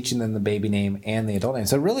it's teaching them the baby name and the adult name.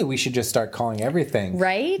 So really we should just start calling everything.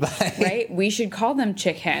 Right? Right? We should call them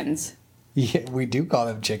chick hens. Yeah, we do call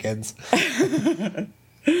them chickens.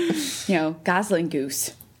 Gosling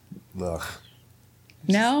goose. Ugh.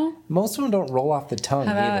 No? Most of them don't roll off the tongue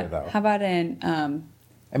either, though. How about an...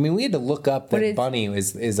 I mean, we had to look up that bunny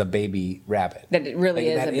is a baby rabbit. That it really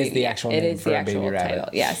is a baby. That is the actual name for a baby rabbit. Title.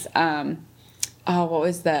 Yes. What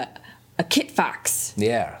was a kit fox?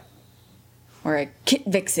 Yeah. Or a kit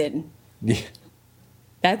vixen. Yeah.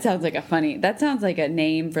 That sounds like a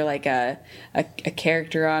name for like a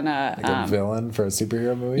character on a villain for a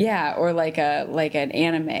superhero movie. Yeah, or like an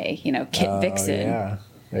anime, Kit Vixen. Yeah,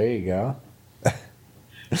 there you go. I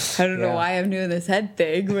don't know why I'm doing this head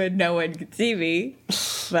thing when no one can see me,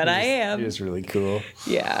 but I am. You're just really cool.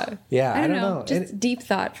 Yeah. Yeah, I don't know. Just deep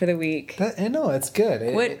thought for the week. I know, it's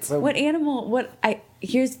good. What animal?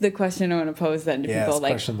 Here's the question I want to pose then to people.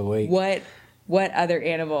 Like, question of the week. What other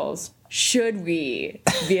animals should we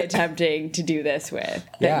be attempting to do this with?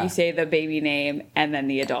 That you say the baby name and then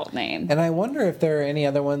the adult name. And I wonder if there are any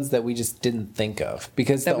other ones that we just didn't think of.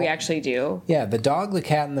 Because we actually do. Yeah, the dog, the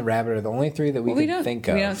cat, and the rabbit are the only three that we can think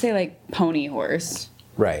of. We don't say like pony horse.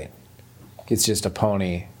 Right. It's just a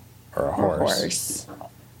pony or a horse.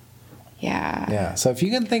 Yeah. Yeah. So if you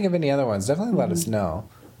can think of any other ones, definitely let us know.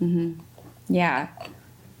 Mm-hmm. Yeah.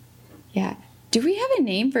 Yeah. Do we have a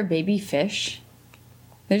name for baby fish?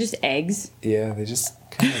 They're just eggs. Yeah, they just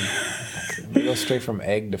kind of they go straight from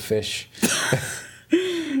egg to fish.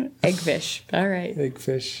 Eggfish. All right.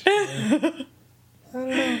 Eggfish. Yeah. I don't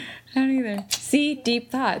know. I don't either. See, deep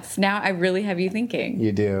thoughts. Now I really have you thinking.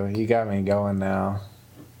 You do. You got me going now.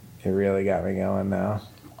 You really got me going now.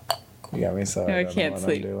 You got me so I can't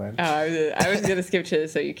sleep. I was gonna skip to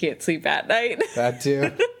this so you can't sleep at night. That too.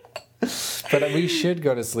 But we should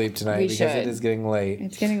go to sleep tonight because it is getting late.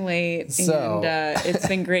 It's getting late, so, and it's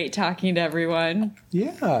been great talking to everyone.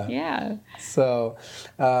 Yeah. Yeah. So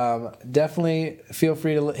definitely feel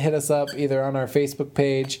free to hit us up either on our Facebook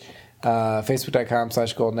page,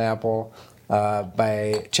 facebook.com/goldenapple,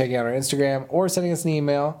 by checking out our Instagram or sending us an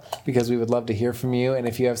email because we would love to hear from you. And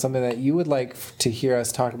if you have something that you would like to hear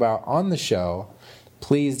us talk about on the show,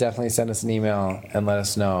 please definitely send us an email and let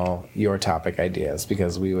us know your topic ideas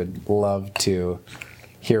because we would love to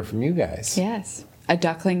hear from you guys. Yes. A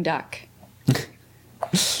duckling duck.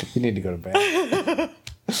 You need to go to bed.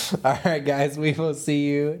 All right, guys. We will see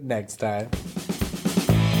you next time.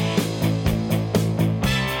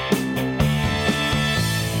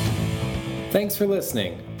 Thanks for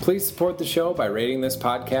listening. Please support the show by rating this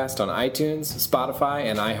podcast on iTunes, Spotify,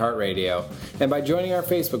 and iHeartRadio, and by joining our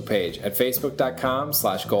Facebook page at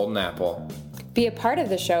facebook.com/goldenapple. Be a part of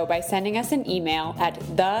the show by sending us an email at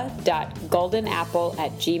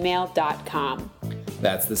the.goldenapple@gmail.com.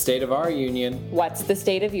 That's the state of our union. What's the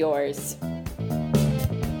state of yours?